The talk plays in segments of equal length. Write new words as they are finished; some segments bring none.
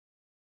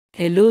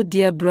Hello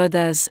dear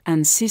brothers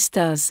and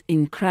sisters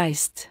in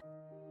Christ.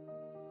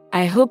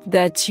 I hope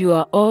that you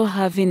are all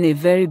having a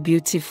very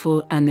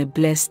beautiful and a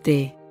blessed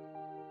day.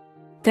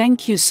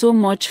 Thank you so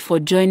much for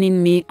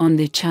joining me on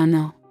the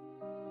channel.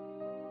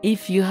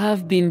 If you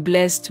have been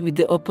blessed with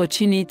the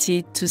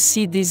opportunity to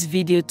see this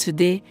video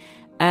today,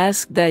 I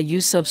ask that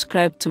you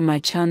subscribe to my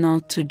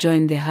channel to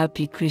join the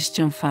happy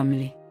Christian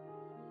family.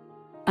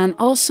 And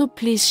also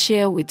please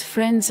share with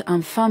friends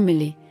and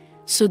family,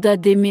 so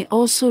that they may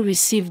also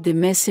receive the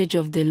message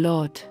of the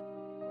Lord.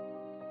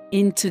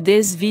 In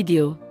today's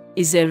video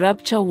is a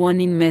rapture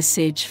warning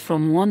message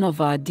from one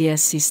of our dear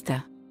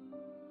sister.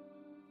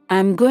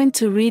 I'm going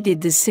to read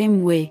it the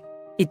same way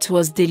it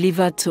was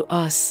delivered to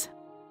us.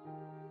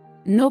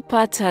 No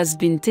part has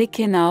been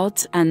taken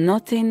out and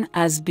nothing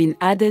has been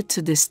added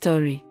to the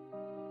story.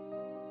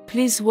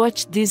 Please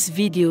watch this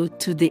video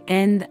to the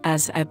end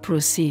as I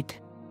proceed.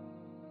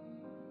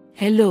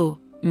 Hello,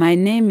 my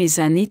name is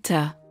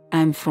Anita.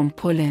 I'm from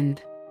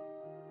Poland.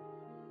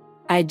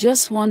 I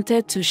just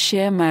wanted to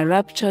share my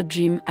rapture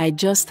dream I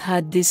just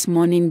had this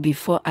morning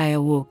before I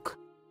awoke.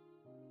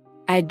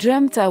 I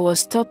dreamt I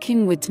was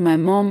talking with my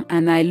mom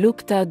and I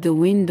looked out the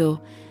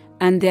window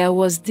and there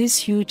was this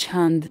huge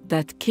hand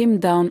that came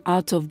down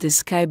out of the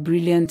sky,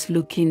 brilliant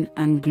looking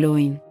and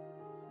glowing.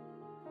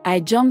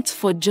 I jumped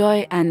for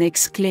joy and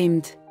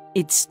exclaimed,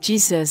 "It's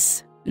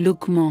Jesus,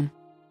 look Mom."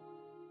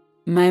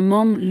 My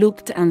mom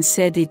looked and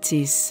said, "It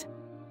is."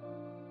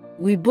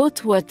 We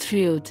both were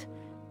thrilled,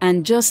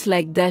 and just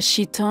like that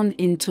she turned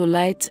into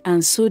light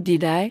and so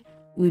did I.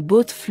 We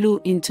both flew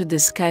into the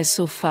sky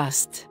so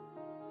fast.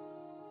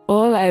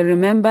 All I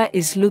remember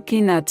is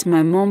looking at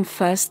my mom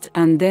first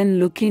and then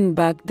looking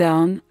back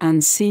down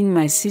and seeing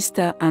my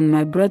sister and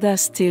my brother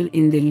still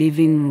in the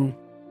living room.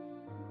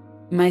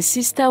 My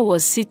sister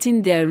was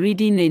sitting there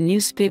reading a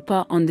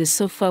newspaper on the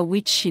sofa,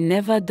 which she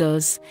never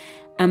does,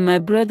 and my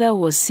brother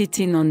was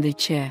sitting on the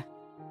chair.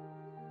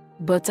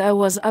 But I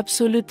was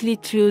absolutely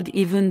thrilled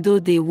even though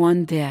they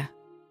weren't there.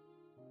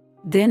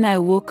 Then I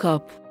woke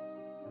up.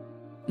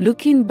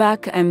 Looking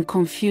back, I'm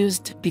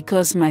confused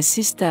because my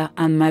sister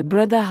and my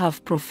brother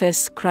have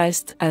professed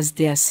Christ as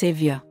their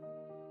Savior.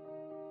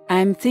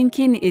 I'm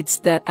thinking it's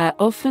that I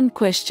often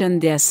question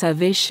their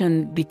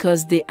salvation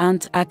because they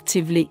aren't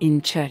actively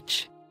in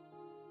church.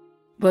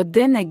 But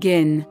then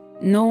again,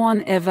 no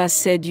one ever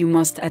said you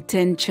must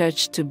attend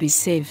church to be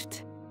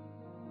saved.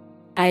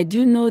 I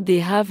do know they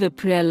have a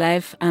prayer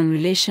life and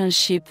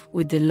relationship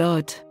with the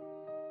Lord.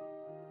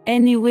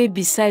 Anyway,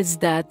 besides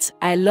that,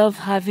 I love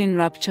having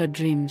rapture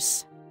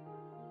dreams.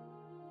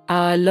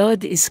 Our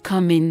Lord is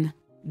coming,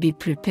 be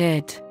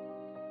prepared.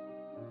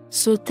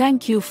 So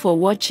thank you for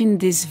watching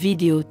this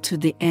video to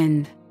the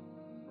end.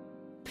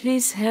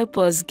 Please help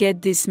us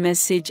get this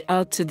message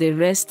out to the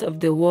rest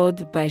of the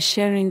world by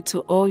sharing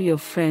to all your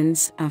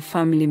friends and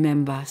family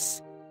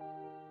members.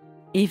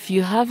 If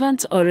you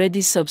haven't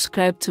already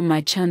subscribed to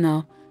my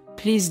channel,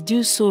 please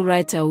do so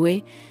right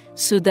away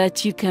so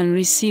that you can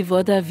receive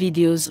other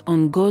videos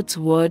on God's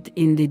Word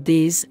in the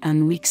days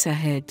and weeks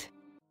ahead.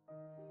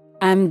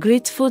 I'm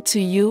grateful to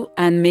you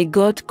and may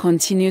God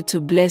continue to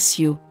bless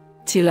you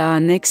till our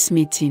next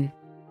meeting.